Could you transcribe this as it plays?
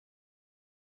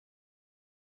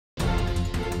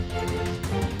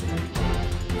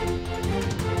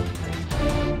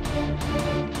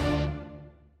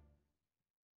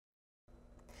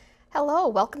Hello,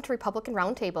 welcome to Republican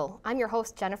Roundtable. I'm your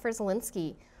host, Jennifer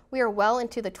Zielinski. We are well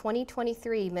into the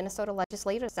 2023 Minnesota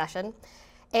legislative session,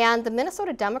 and the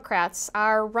Minnesota Democrats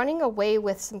are running away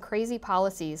with some crazy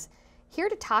policies. Here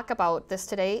to talk about this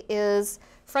today is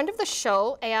friend of the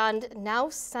show and now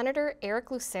Senator Eric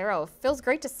Lucero. Feels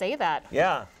great to say that.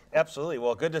 Yeah, absolutely.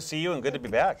 Well, good to see you and good to be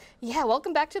back. Yeah,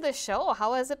 welcome back to the show.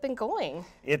 How has it been going?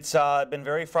 It's been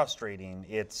very frustrating.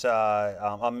 It's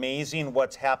amazing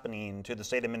what's happening to the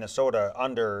state of Minnesota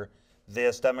under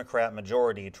this Democrat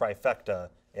majority trifecta,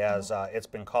 as it's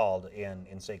been called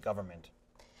in state government.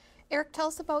 Eric, tell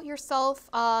us about yourself.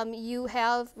 You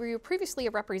were previously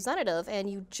a representative and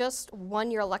you just won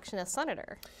your election as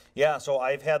senator. Yeah, so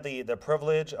I've had the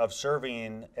privilege of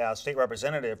serving as state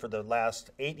representative for the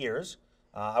last 8 years.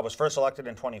 I was first elected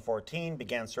in 2014,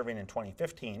 began serving in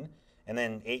 2015, and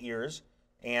then 8 years.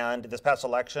 And this past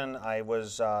election, I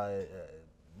was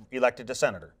elected to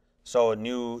senator. So a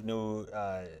new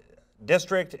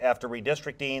district after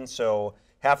redistricting, so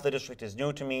half of the district is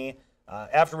new to me.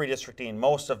 After redistricting,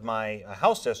 most of my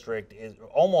House district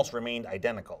almost remained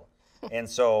identical. And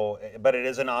so, but it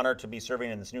is an honor to be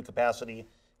serving in this new capacity,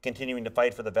 continuing to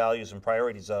fight for the values and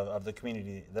priorities of the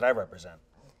community that I represent.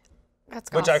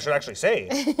 That's Which awesome. I should actually say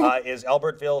is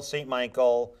Albertville, St.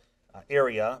 Michael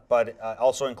area, but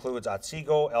also includes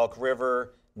Otsego, Elk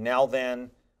River, Nowthen,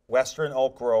 Western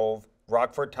Oak Grove,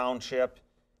 Rockford Township,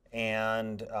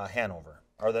 and Hanover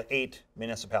are the 8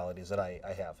 municipalities that I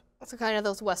have. So kind of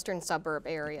those western suburb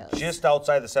areas. Just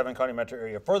outside the 7-county metro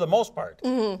area for the most part. A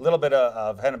little bit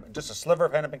of just a sliver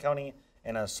of Hennepin County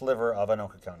and a sliver of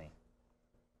Anoka County.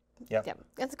 Yep. Yeah,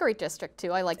 it's a great district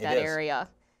too. I like that area.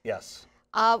 Yes.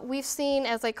 We've seen,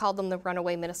 as I called them, the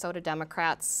runaway Minnesota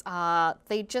Democrats.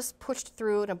 They just pushed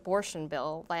through an abortion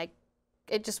bill. Like,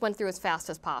 it just went through as fast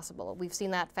as possible. We've seen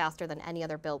that faster than any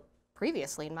other bill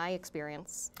previously, in my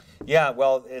experience. Yeah,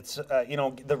 well, it's,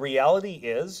 the reality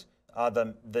is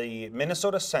the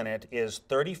Minnesota Senate is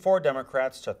 34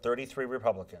 Democrats to 33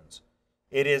 Republicans.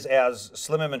 It is as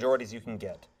slim a majority as you can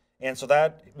get. And so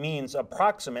that means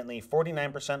approximately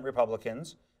 49%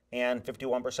 Republicans and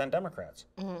 51% Democrats.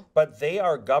 But they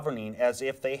are governing as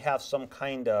if they have some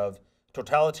kind of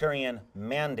totalitarian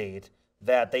mandate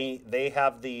that they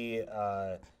have the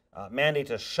mandate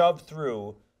to shove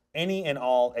through any and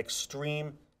all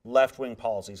extreme left-wing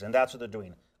policies, and that's what they're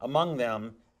doing. Among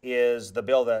them is the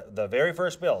bill the very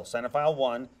first bill, Senate File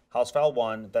 1, House File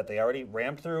 1, that they already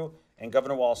rammed through and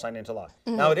Governor Walz signed into law.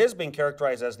 Now, it is being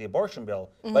characterized as the abortion bill,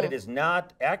 but it is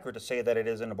not accurate to say that it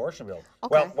is an abortion bill.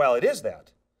 Okay. Well, it is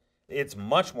that. It's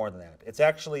much more than that. It's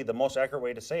actually the most accurate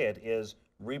way to say it is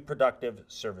reproductive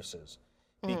services,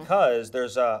 because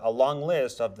there's a long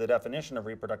list of the definition of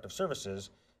reproductive services,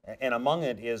 and among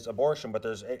it is abortion, but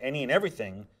there's any and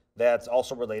everything that's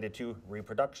also related to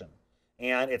reproduction.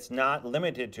 And it's not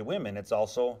limited to women, it's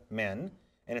also men,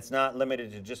 and it's not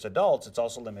limited to just adults, it's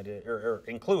also limited or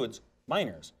includes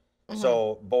minors,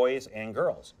 so boys and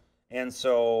girls. And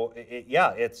so,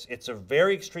 it's a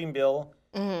very extreme bill.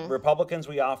 Republicans,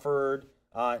 we offered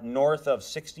north of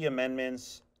 60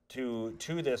 amendments to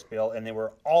this bill, and they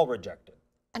were all rejected.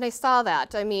 And I saw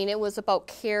that. I mean, it was about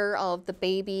care of the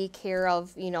baby, care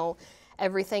of,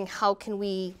 everything. How can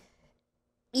we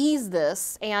ease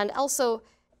this? And also,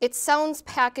 it sounds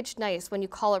packaged nice when you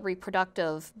call it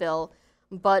reproductive bill,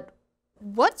 but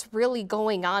what's really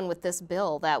going on with this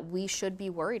bill that we should be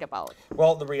worried about?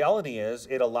 Well, the reality is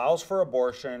it allows for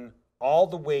abortion all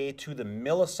the way to the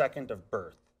millisecond of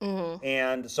birth.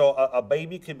 And so a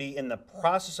baby could be in the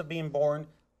process of being born,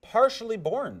 partially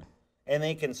born, and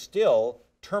they can still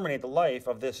terminate the life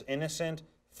of this innocent,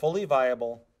 fully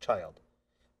viable child.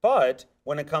 But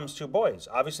when it comes to boys,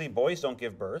 obviously boys don't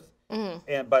give birth,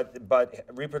 but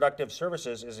reproductive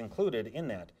services is included in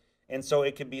that. And so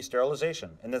it could be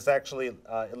sterilization, and that's actually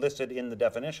listed in the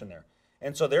definition there.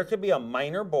 And so there could be a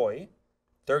minor boy,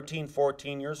 13,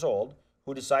 14 years old,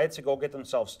 who decides to go get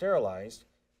themselves sterilized,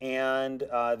 and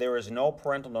there is no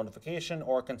parental notification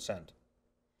or consent.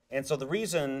 And so the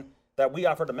reason that we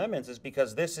offered amendments is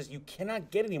because you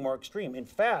cannot get any more extreme. In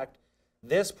fact,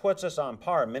 this puts us on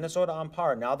par, Minnesota on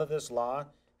par, now that this law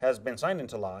has been signed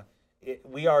into law,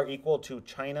 we are equal to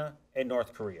China and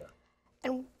North Korea.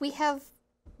 And we have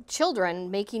children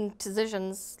making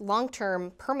decisions,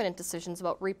 long-term, permanent decisions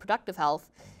about reproductive health.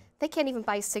 They can't even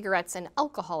buy cigarettes and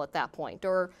alcohol at that point,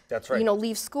 or That's right.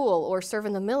 Leave school or serve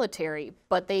in the military,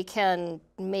 but they can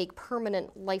make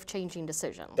permanent, life-changing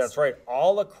decisions. That's right.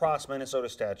 All across Minnesota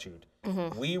statute,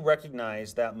 we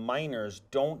recognize that minors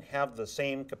don't have the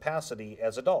same capacity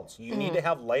as adults. You need to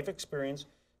have life experience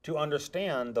to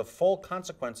understand the full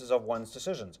consequences of one's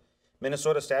decisions.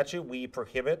 Minnesota statute, we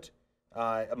prohibit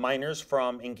minors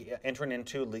from entering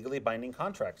into legally binding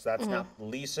contracts. That's not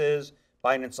leases,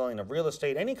 buying and selling of real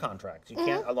estate, any contracts. You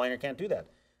can't. A minor can't do that.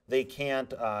 They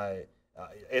can't,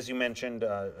 as you mentioned,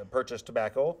 purchase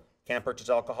tobacco. Can't purchase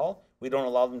alcohol. We don't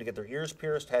allow them to get their ears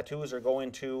pierced, tattoos, or go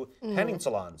into tanning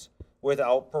salons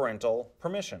without parental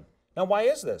permission. Now, why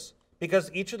is this? Because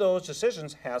each of those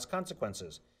decisions has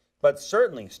consequences. But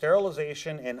certainly,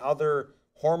 sterilization and other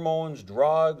hormones,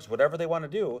 drugs, whatever they want to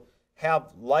do,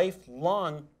 have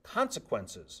lifelong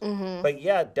consequences. But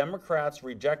yet, Democrats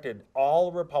rejected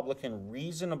all Republican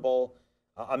reasonable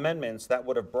amendments that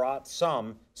would have brought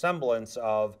some semblance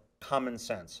of common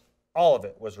sense. All of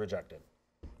it was rejected.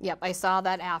 Yep, I saw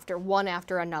that one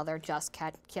after another just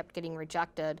kept getting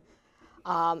rejected.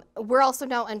 We're also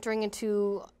now entering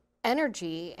into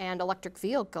energy and electric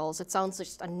vehicles. It sounds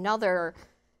just another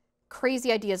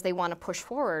crazy ideas they want to push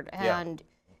forward. And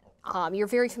you're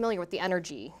very familiar with the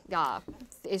energy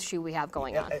issue we have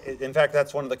going on. In fact,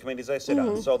 that's one of the committees I sit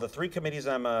on. So the three committees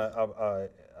I'm a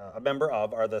member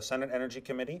of are the Senate Energy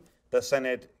Committee, the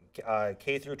Senate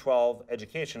K through 12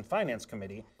 Education Finance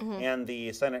Committee, and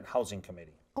the Senate Housing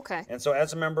Committee. Okay. And so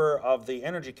as a member of the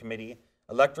Energy Committee,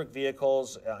 electric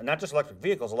vehicles, not just electric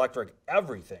vehicles, electric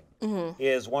everything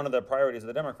is one of the priorities of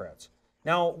the Democrats.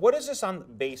 Now, what is this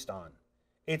based on?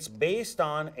 It's based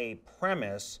on a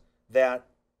premise that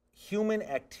human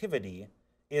activity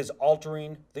is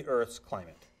altering the Earth's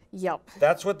climate. Yep.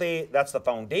 That's the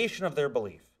foundation of their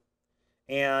belief.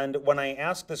 And when I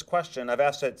ask this question, I've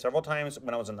asked it several times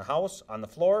when I was in the House, on the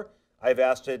floor. I've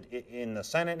asked it in the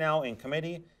Senate now, in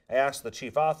committee. I asked the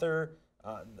chief author,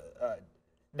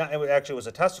 it was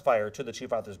a testifier to the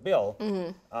chief author's bill.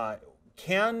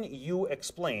 Can you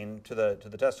explain to the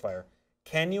testifier,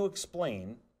 can you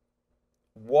explain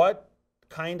what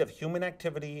kind of human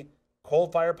activity,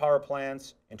 coal-fired power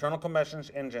plants, internal combustion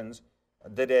engines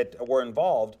that were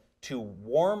involved to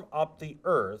warm up the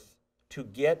Earth to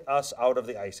get us out of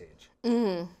the Ice Age?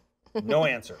 No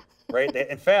answer, right?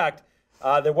 In fact,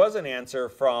 there was an answer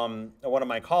from one of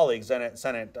my colleagues,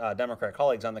 Senate Democrat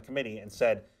colleagues on the committee, and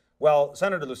said, well,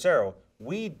 Senator Lucero,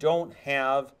 we don't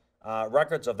have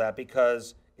records of that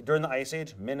because during the Ice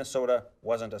Age, Minnesota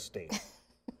wasn't a state,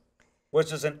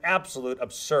 which is an absolute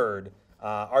absurd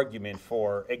argument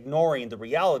for ignoring the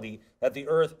reality that the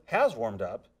Earth has warmed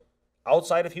up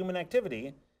outside of human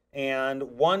activity, and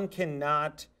one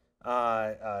cannot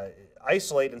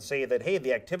isolate and say that, hey,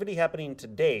 the activity happening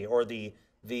today or the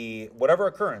whatever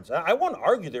occurrence. I won't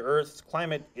argue the Earth's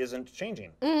climate isn't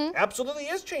changing. Absolutely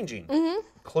is changing.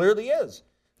 Clearly is.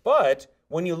 But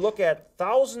when you look at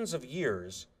thousands of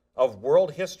years of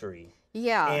world history,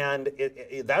 and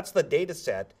that's the data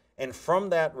set, and from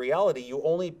that reality, you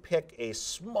only pick a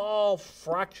small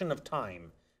fraction of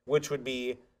time, which would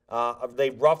be, they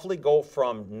roughly go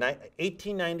from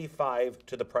 1895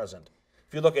 to the present.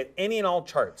 If you look at any and all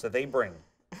charts that they bring,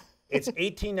 it's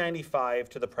 1895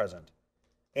 to the present.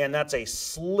 And that's a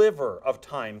sliver of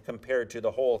time compared to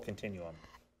the whole continuum.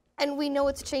 And we know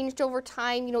it's changed over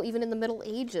time, even in the Middle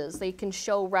Ages. They can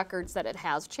show records that it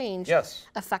has changed,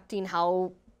 affecting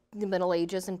how the Middle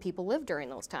Ages and people lived during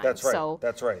those times. That's right. So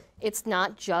that's right. It's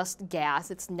not just gas.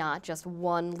 It's not just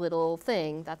one little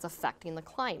thing that's affecting the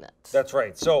climate. That's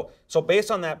right. So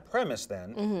based on that premise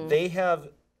then, they have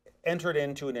entered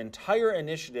into an entire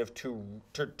initiative to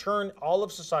turn all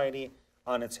of society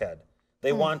on its head.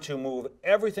 They want to move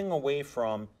everything away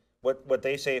from what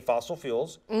they say fossil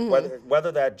fuels,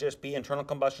 whether that just be internal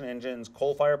combustion engines,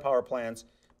 coal-fired power plants,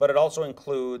 but it also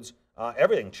includes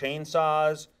everything,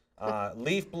 chainsaws,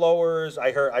 leaf blowers.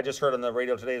 I just heard on the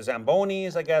radio today,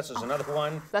 Zambonis, I guess, is another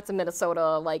one. That's a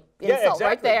Minnesota, insult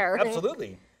right there.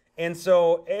 Absolutely. And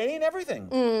so, any and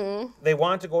everything. They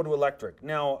want to go to electric.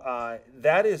 Now,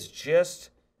 that is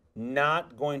just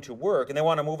not going to work, and they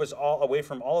want to move us all away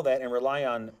from all of that and rely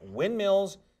on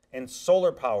windmills and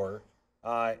solar power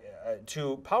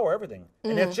to power everything.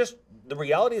 And it's just, the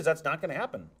reality is that's not going to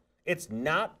happen. It's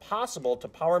not possible to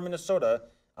power Minnesota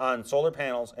on solar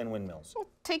panels and windmills. Well,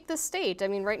 take the state. I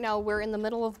mean, right now we're in the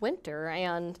middle of winter,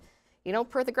 and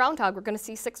per the groundhog, we're going to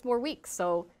see 6 more weeks.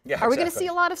 So are we going to see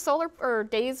a lot of solar or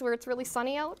days where it's really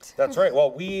sunny out? That's right.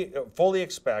 Well, we fully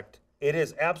expect it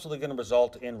is absolutely going to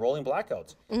result in rolling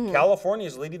blackouts. California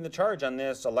is leading the charge on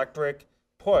this electric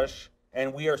push,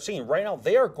 and we are seeing right now,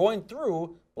 they are going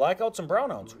through blackouts and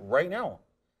brownouts right now.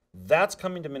 That's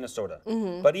coming to Minnesota.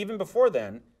 But even before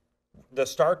then, the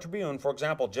Star Tribune, for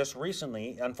example, just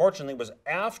recently, unfortunately, was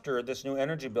after this new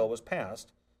energy bill was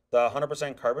passed, the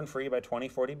 100% carbon-free by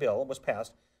 2040 bill was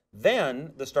passed.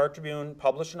 Then the Star Tribune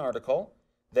published an article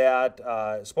that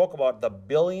spoke about the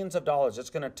billions of dollars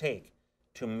it's going to take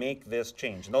to make this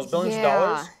change. And those billions of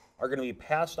dollars are going to be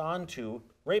passed on to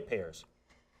ratepayers.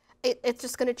 It's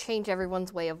just going to change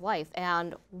everyone's way of life,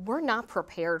 and we're not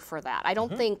prepared for that. I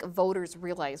don't think voters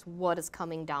realize what is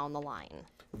coming down the line.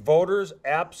 Voters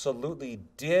absolutely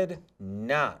did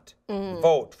not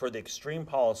vote for the extreme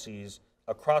policies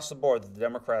across the board that the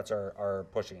Democrats are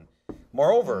pushing.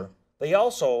 Moreover, they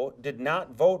also did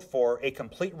not vote for a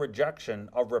complete rejection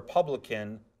of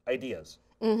Republican ideas.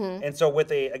 And so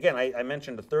with again, I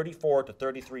mentioned a 34 to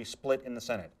 33 split in the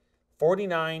Senate,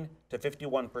 49 to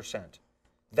 51%.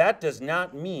 That does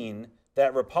not mean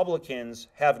that Republicans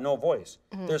have no voice.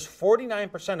 There's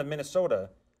 49% of Minnesota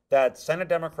that Senate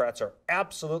Democrats are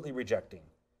absolutely rejecting.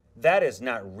 That is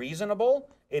not reasonable.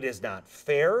 It is not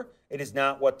fair. It is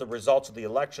not what the results of the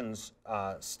elections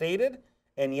stated.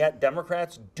 And yet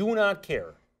Democrats do not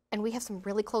care. And we have some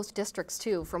really close districts,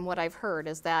 too, from what I've heard,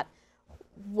 is that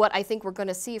what I think we're going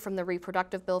to see from the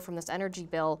reproductive bill, from this energy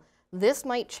bill, this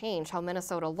might change how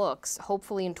Minnesota looks,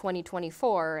 hopefully in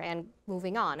 2024 and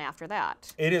moving on after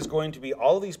that. It is going to be,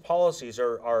 all of these policies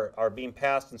are being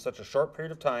passed in such a short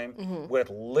period of time with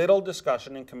little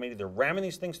discussion in committee. They're ramming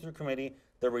these things through committee.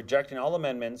 They're rejecting all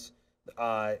amendments.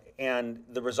 And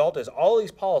the result is all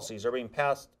these policies are being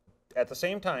passed at the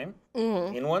same time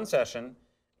in one session,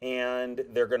 and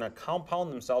they're going to compound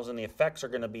themselves, and the effects are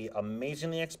going to be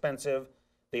amazingly expensive.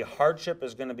 The hardship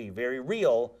is going to be very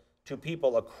real to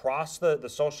people across the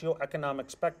socioeconomic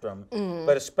spectrum,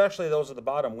 but especially those at the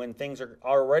bottom, when things are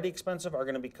already expensive, are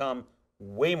going to become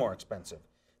way more expensive.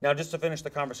 Now, just to finish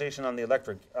the conversation on the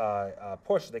electric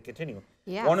push that continue,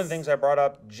 one of the things I brought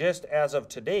up just as of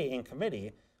today in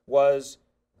committee was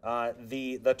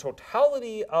the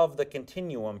totality of the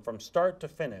continuum from start to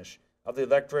finish of the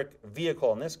electric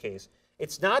vehicle in this case.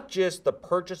 It's not just the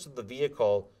purchase of the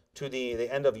vehicle to the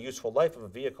end of useful life of a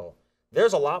vehicle.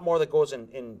 There's a lot more that goes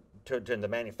to the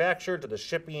manufacture, to the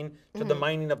shipping, to the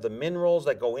mining of the minerals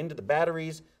that go into the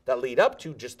batteries that lead up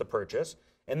to just the purchase.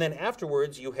 And then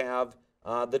afterwards you have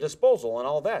the disposal and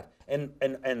all that.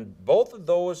 And both of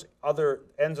those other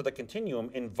ends of the continuum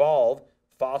involve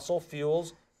fossil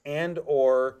fuels and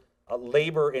or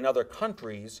labor in other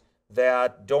countries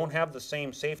that don't have the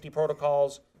same safety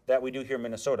protocols that we do here in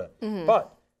Minnesota.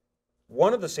 But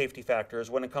one of the safety factors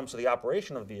when it comes to the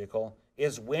operation of the vehicle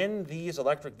is when these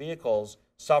electric vehicles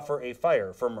suffer a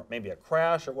fire from maybe a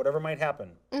crash or whatever might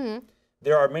happen.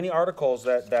 There are many articles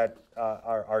that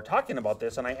are talking about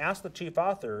this, and I asked the chief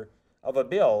author of a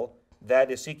bill that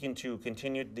is seeking to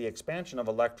continue the expansion of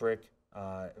electric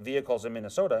vehicles in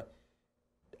Minnesota.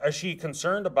 Is she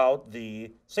concerned about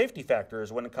the safety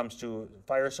factors when it comes to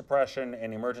fire suppression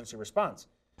and emergency response?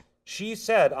 She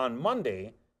said on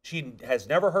Monday she has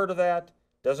never heard of that,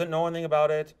 doesn't know anything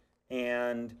about it,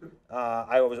 and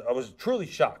I was truly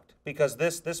shocked because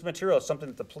this material is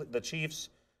something that the chiefs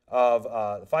of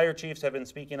the fire chiefs have been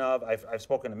speaking of. I've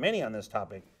spoken to many on this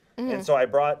topic, and so I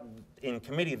brought in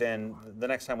committee then the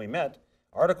next time we met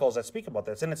articles that speak about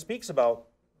this, and it speaks about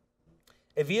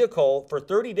a vehicle for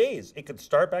 30 days. It could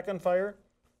start back on fire.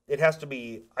 It has to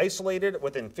be isolated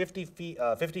within 50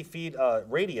 feet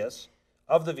radius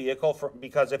of the vehicle,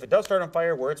 because if it does start on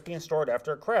fire where it's being stored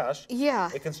after a crash,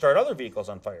 it can start other vehicles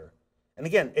on fire. And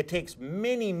again, it takes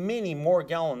many, many more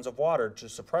gallons of water to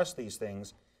suppress these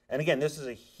things. And again, this is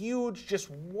a huge, just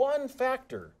one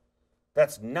factor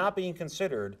that's not being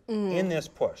considered in this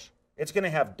push. It's going to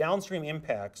have downstream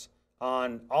impacts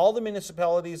on all the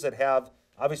municipalities that have,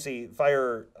 obviously,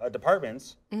 fire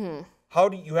departments. How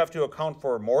do you have to account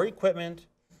for more equipment,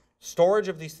 storage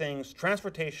of these things,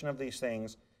 transportation of these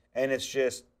things, and it's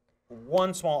just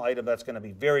one small item that's going to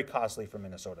be very costly for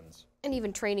Minnesotans. And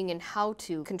even training in how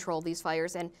to control these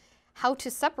fires and how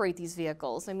to separate these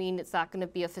vehicles. I mean, it's not going to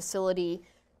be a facility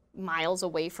miles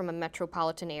away from a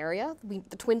metropolitan area.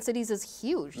 The Twin Cities is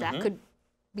huge. That could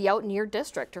be out in your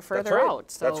district or further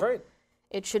out. So that's right.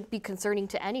 It should be concerning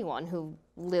to anyone who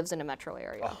lives in a metro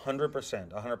area. 100%,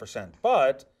 100%.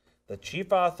 But the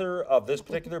chief author of this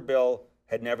particular bill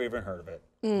had never even heard of it,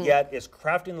 yet is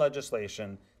crafting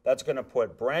legislation that's going to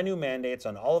put brand new mandates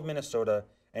on all of Minnesota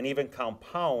and even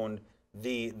compound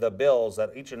the bills that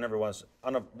each and every one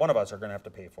of us are going to have to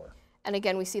pay for. And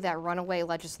again, we see that runaway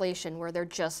legislation where they're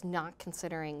just not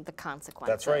considering the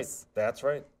consequences. That's right. That's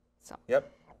right. So.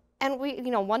 Yep. And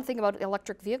one thing about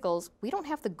electric vehicles, we don't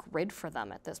have the grid for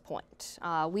them at this point.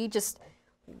 We don't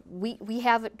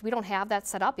have that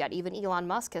set up yet. Even Elon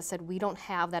Musk has said we don't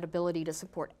have that ability to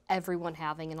support everyone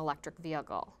having an electric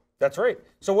vehicle. That's right.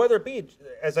 So whether it be,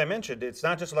 as I mentioned, it's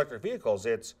not just electric vehicles,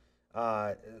 it's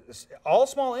all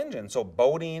small engines, so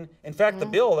boating. In fact, the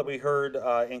bill that we heard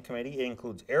in committee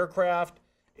includes aircraft,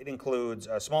 It includes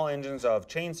small engines of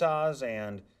chainsaws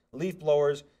and leaf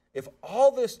blowers. If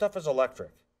all this stuff is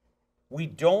electric, we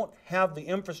don't have the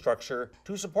infrastructure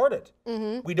to support it.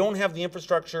 We don't have the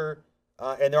infrastructure,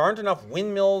 and there aren't enough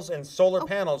windmills and solar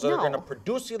panels that are going to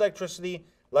produce the electricity,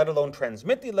 let alone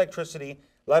transmit the electricity,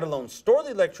 let alone store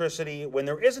the electricity when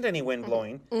there isn't any wind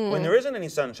blowing, when there isn't any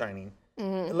sun shining,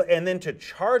 and then to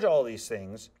charge all these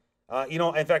things.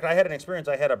 In fact, I had an experience.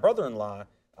 I had a brother-in-law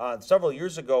several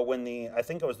years ago when I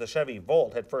think it was the Chevy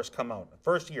Volt had first come out,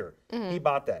 first year. He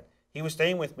bought that. He was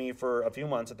staying with me for a few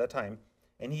months at that time,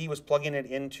 and he was plugging it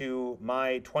into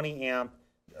my 20 amp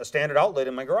standard outlet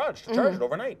in my garage to charge it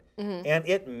overnight. And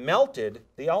it melted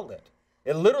the outlet.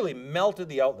 It literally melted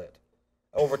the outlet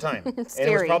over time. And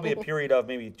it was probably a period of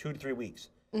maybe 2 to 3 weeks.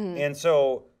 And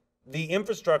so the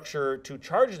infrastructure to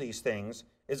charge these things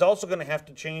is also going to have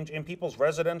to change in people's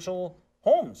residential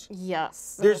homes.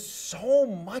 Yes. There's so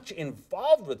much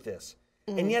involved with this.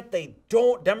 And yet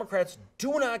Democrats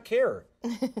do not care.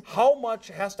 How much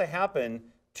has to happen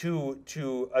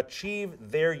to achieve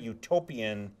their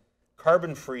utopian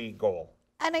carbon-free goal?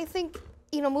 And I think,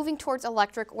 moving towards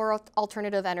electric or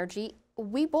alternative energy,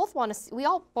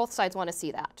 both sides want to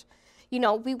see that.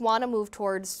 We want to move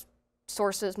towards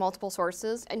multiple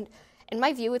sources, and in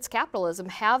my view, it's capitalism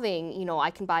having,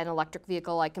 I can buy an electric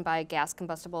vehicle, I can buy a gas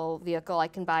combustible vehicle, I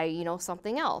can buy,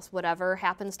 something else, whatever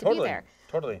happens to be there.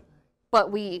 Totally.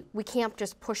 But we can't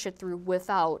just push it through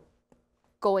without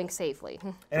going safely.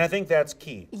 And I think that's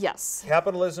key. Yes.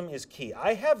 Capitalism is key.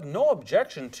 I have no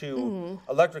objection to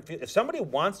electric vehicles. If somebody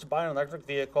wants to buy an electric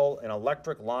vehicle, an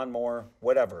electric lawnmower,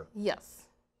 whatever. Yes.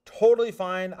 Totally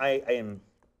fine. I am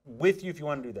with you if you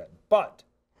want to do that. But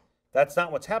that's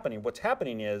not what's happening. What's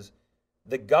happening is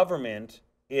the government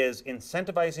is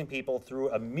incentivizing people through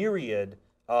a myriad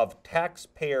of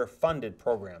taxpayer-funded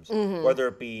programs, whether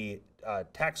it be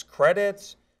tax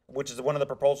credits, which is one of the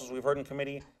proposals we've heard in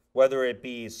committee, whether it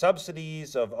be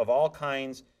subsidies of all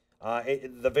kinds.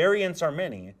 The variants are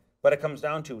many, but it comes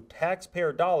down to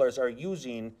taxpayer dollars are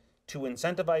using to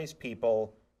incentivize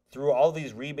people through all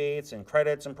these rebates and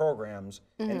credits and programs,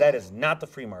 and that is not the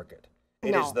free market.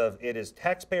 It is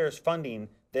taxpayers funding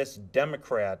this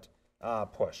Democrat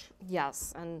push.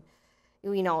 Yes, and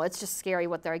it's just scary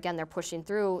what they're pushing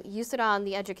through. You sit on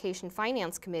the Education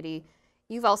Finance Committee.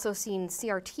 You've also seen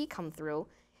CRT come through.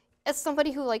 As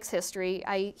somebody who likes history,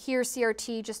 I hear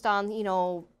CRT just on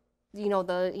the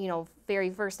very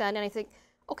first end, and I think,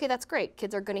 okay, that's great.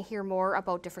 Kids are going to hear more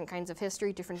about different kinds of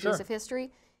history, different views of history.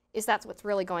 Is that what's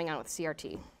really going on with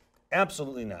CRT?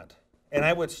 Absolutely not. And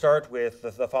I would start with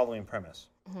the following premise.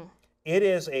 It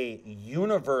is a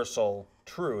universal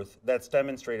truth that's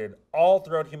demonstrated all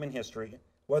throughout human history,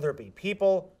 whether it be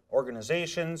people,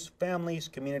 organizations, families,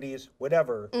 communities,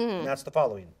 whatever, and that's the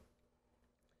following.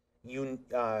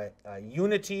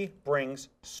 Unity brings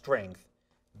strength.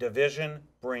 Division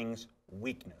brings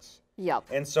weakness. Yep.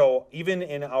 And so even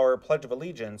in our Pledge of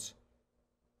Allegiance,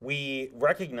 we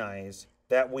recognize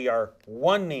that we are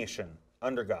one nation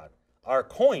under God. Our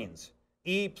coins,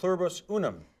 e pluribus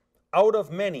unum, out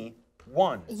of many,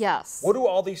 one. Yes. What do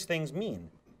all these things mean?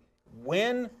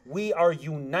 When we are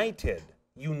United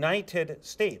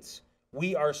States,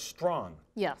 we are strong.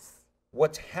 Yes.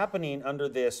 What's happening under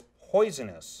this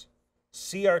poisonous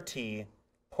CRT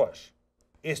push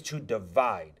is to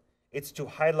divide. It's to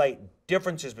highlight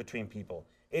differences between people.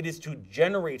 It is to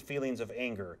generate feelings of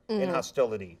anger and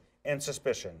hostility and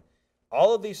suspicion.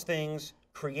 All of these things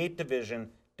create division.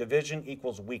 Division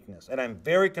equals weakness. And I'm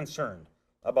very concerned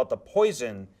about the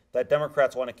poison that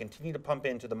Democrats want to continue to pump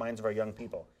into the minds of our young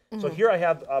people. So here I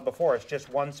have before us just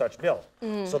one such bill.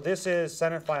 So this is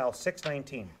Senate File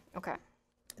 619. Okay.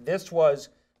 This was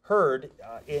heard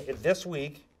this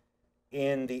week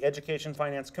in the Education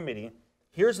Finance Committee.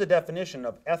 Here's the definition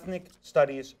of ethnic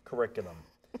studies curriculum.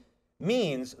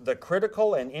 Means the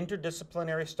critical and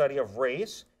interdisciplinary study of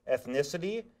race,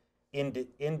 ethnicity,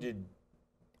 ingenuity,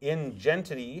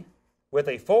 with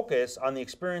a focus on the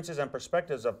experiences and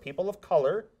perspectives of people of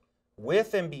color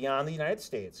with and beyond the United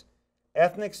States.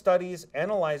 Ethnic studies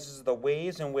analyzes the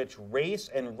ways in which race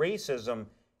and racism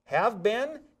have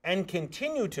been and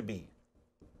continue to be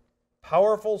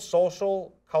powerful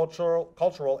social,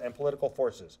 cultural, and political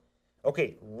forces.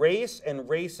 Okay, race and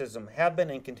racism have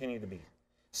been and continue to be.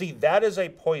 See, that is a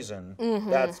poison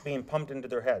that's being pumped into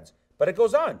their heads. But it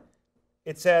goes on.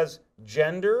 It says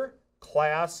gender,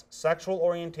 class, sexual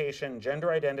orientation,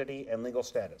 gender identity, and legal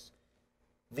status.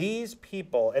 These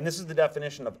people, and this is the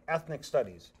definition of ethnic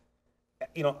studies.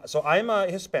 So I'm a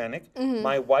Hispanic.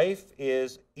 My wife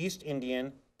is East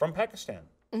Indian from Pakistan.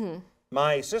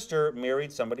 My sister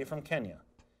married somebody from Kenya.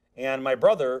 and my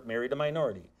brother married a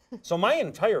minority. So my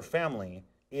entire family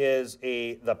is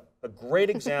a great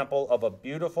example of a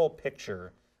beautiful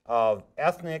picture of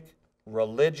ethnic,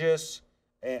 religious,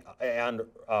 and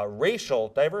racial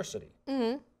diversity.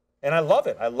 And I love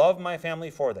it. I love my family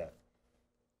for that.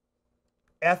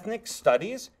 Ethnic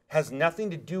studies has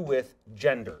nothing to do with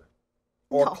gender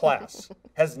or class.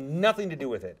 Has nothing to do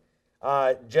with it.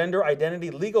 Gender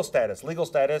identity, legal status,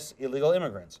 illegal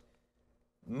immigrants.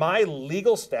 My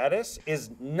legal status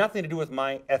is nothing to do with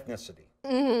my ethnicity.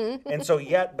 And so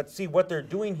but see, what they're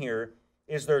doing here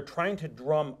is they're trying to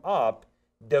drum up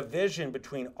division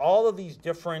between all of these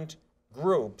different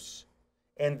groups,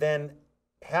 and then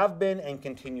have been and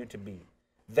continue to be.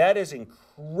 That is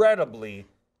incredibly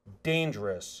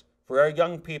dangerous for our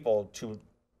young people to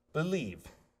believe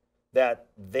that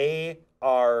they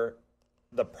are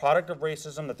the product of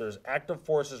racism, that there's active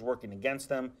forces working against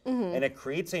them, and it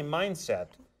creates a mindset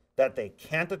that they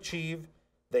can't achieve,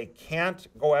 they can't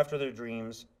go after their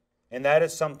dreams, and that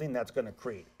is something that's going to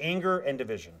create anger and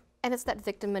division. And it's that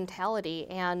victim mentality,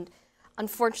 and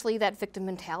unfortunately that victim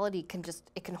mentality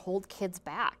can hold kids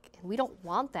back, and we don't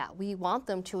want that. We want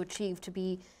them to achieve, to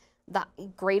be the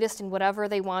greatest in whatever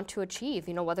they want to achieve,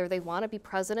 you know, whether they want to be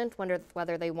president,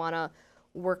 whether they want to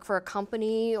work for a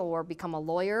company or become a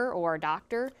lawyer or a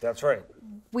doctor. That's right.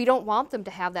 We don't want them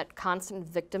to have that constant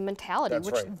victim mentality, That's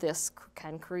which right. this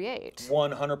can create.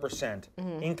 100%.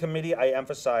 In committee, I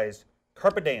emphasized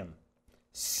carpe diem.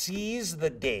 Seize the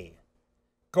day.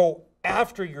 Go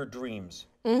after your dreams.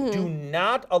 Do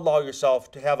not allow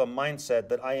yourself to have a mindset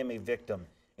that I am a victim.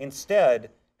 Instead,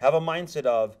 have a mindset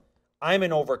of, I'm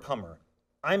an overcomer.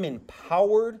 I'm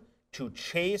empowered to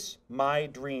chase my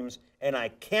dreams, and I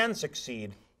can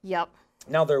succeed. Yep.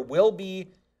 Now, there will be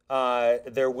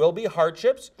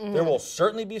hardships. There will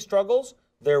certainly be struggles.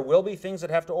 There will be things that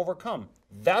have to overcome.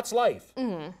 That's life.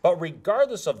 But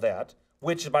regardless of that,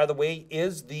 which, by the way,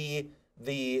 is the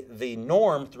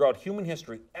norm throughout human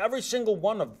history, every single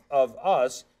one of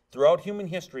us throughout human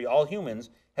history, all humans,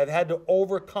 have had to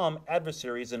overcome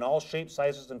adversaries in all shapes,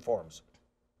 sizes, and forms.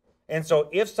 And so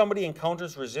if somebody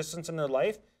encounters resistance in their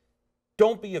life,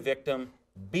 don't be a victim,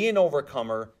 be an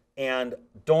overcomer, and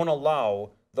don't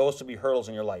allow those to be hurdles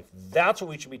in your life. That's what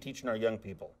we should be teaching our young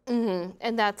people.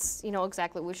 And that's, you know,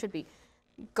 exactly what we should be.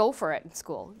 Go for it in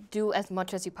school. Do as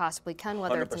much as you possibly can,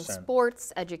 whether it's in 100%.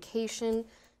 sports, education.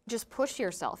 Just push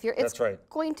yourself. That's right.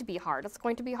 Going to be hard. It's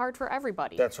going to be hard for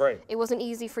everybody. That's right. It wasn't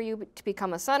easy for you to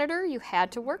become a senator. You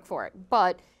had to work for it.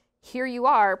 But here you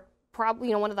are, probably,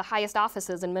 you know, one of the highest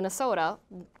offices in Minnesota,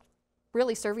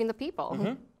 really serving the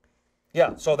people.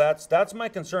 Yeah, so that's my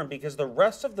concern, because the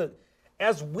rest of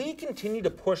as we continue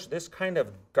to push this kind of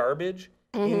garbage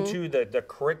into the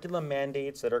curriculum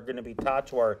mandates that are going to be taught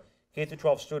to our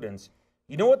K-12 students,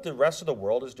 you know what the rest of the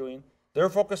world is doing? They're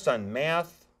focused on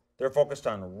math, they're focused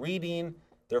on reading,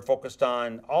 they're focused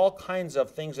on all kinds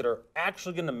of things that are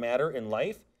actually going to matter in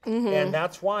life, and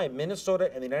that's why Minnesota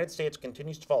and the United States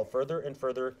continues to fall further and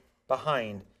further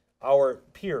behind our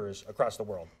peers across the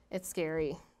world. It's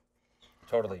scary.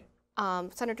 Totally.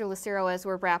 Senator Lucero, as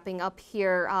we're wrapping up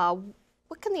here,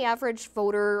 what can the average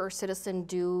voter or citizen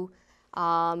do?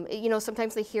 You know,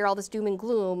 sometimes they hear all this doom and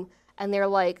gloom, and they're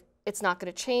like, it's not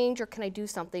going to change, or can I do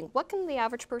something? What can the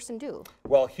average person do?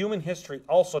 Well, human history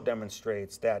also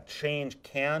demonstrates that change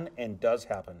can and does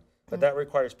happen, but that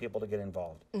requires people to get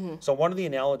involved. So one of the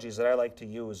analogies that I like to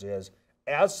use is,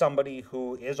 as somebody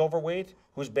who is overweight,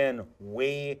 who's been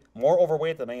way more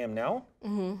overweight than I am now,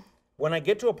 when I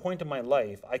get to a point in my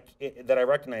life that I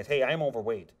recognize, hey, I'm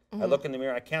overweight, I look in the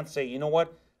mirror, I can't say, you know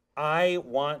what, I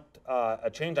want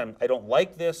a change. I don't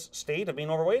like this state of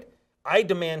being overweight. I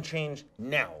demand change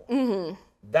now.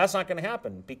 That's not going to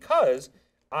happen, because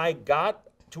I got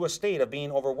to a state of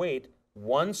being overweight,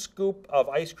 one scoop of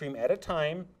ice cream at a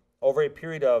time over a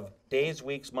period of days,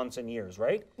 weeks, months, and years,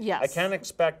 right? Yes. I can't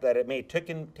expect that it may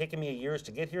taken me years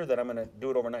to get here, that I'm going to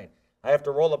do it overnight. I have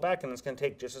to roll it back, and it's going to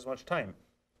take just as much time.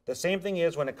 The same thing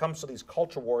is when it comes to these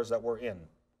culture wars that we're in.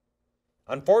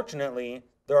 Unfortunately,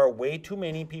 there are way too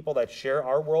many people that share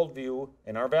our worldview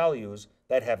and our values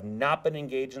that have not been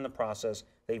engaged in the process.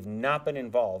 They've not been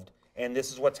involved. And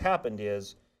this is what's happened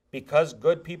is, because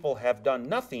good people have done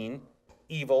nothing,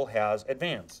 evil has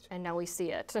advanced. And now we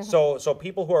see it. So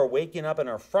people who are waking up and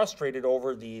are frustrated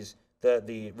over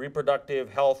the reproductive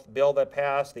health bill that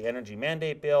passed, the energy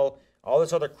mandate bill, all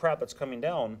this other crap that's coming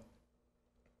down,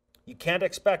 you can't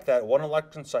expect that one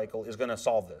election cycle is going to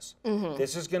solve this.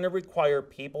 This is going to require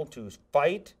people to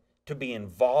fight, to be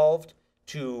involved,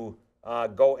 to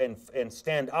go and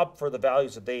stand up for the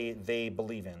values that they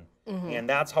believe in. And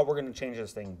that's how we're going to change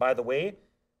this thing. By the way,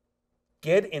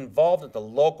 get involved at the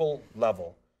local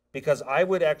level, because I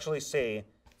would actually say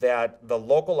that the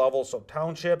local level, so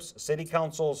townships, city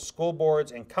councils, school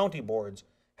boards, and county boards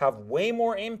have way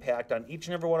more impact on each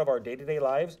and every one of our day-to-day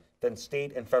lives than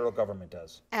state and federal government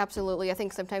does. Absolutely. I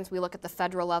think sometimes we look at the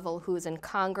federal level, who's in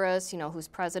Congress, who's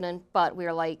president, but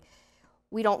we're like,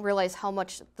 we don't realize how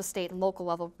much the state and local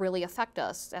level really affect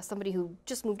us. As somebody who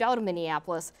just moved out of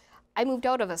Minneapolis, I moved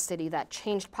out of a city that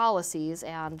changed policies,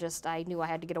 and I knew I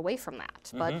had to get away from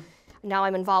that. But now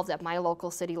I'm involved at my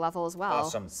local city level as well.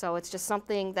 Awesome. So it's just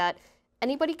something that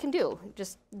anybody can do.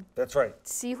 Just That's right.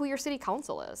 see who your city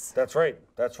council is. That's right.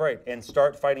 That's right. And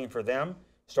start fighting for them.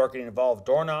 Start getting involved,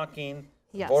 door knocking,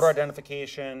 Yes. voter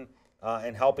identification,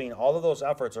 and helping. All of those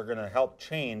efforts are going to help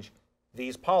change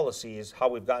these policies, how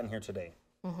we've gotten here today.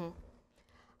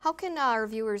 How can our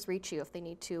viewers reach you if they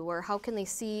need to, or how can they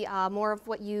see more of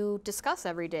what you discuss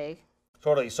every day?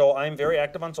 Totally. So I'm very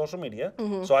active on social media.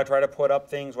 So I try to put up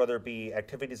things, whether it be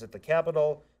activities at the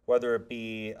Capitol, whether it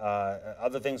be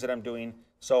other things that I'm doing.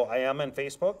 So I am on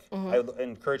Facebook. I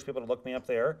encourage people to look me up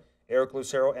there, Eric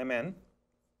Lucero, MN.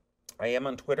 I am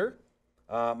on Twitter.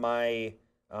 My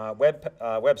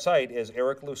website is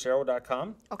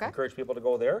ericlucero.com. Okay. I encourage people to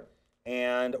go there,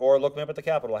 or look me up at the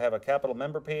Capitol. I have a Capitol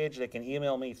member page. They can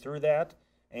email me through that.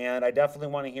 And I definitely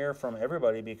want to hear from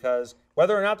everybody, because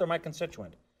whether or not they're my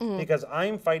constituent, because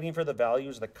I'm fighting for the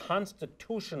values, the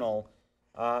constitutional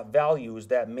values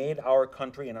that made our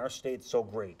country and our state so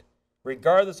great.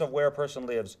 Regardless of where a person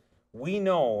lives, we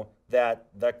know that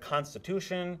the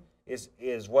Constitution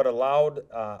is what allowed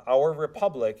our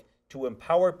republic to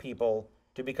empower people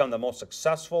to become the most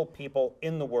successful people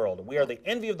in the world. We are the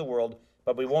envy of the world,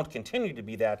 but we won't continue to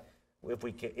be that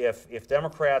if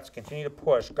Democrats continue to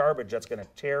push garbage that's going to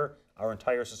tear our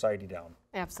entire society down.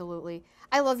 Absolutely.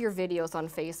 I love your videos on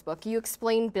Facebook. You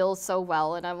explain bills so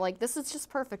well, and I'm like, this is just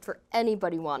perfect for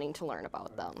anybody wanting to learn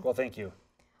about them. Well, thank you.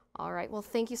 All right. Well,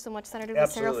 thank you so much, Senator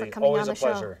Lucero, for coming Always on the a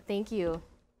pleasure. show. Thank you.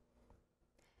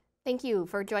 Thank you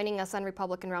for joining us on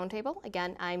Republican Roundtable.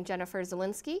 Again, I'm Jennifer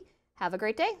Zielinski. Have a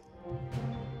great day.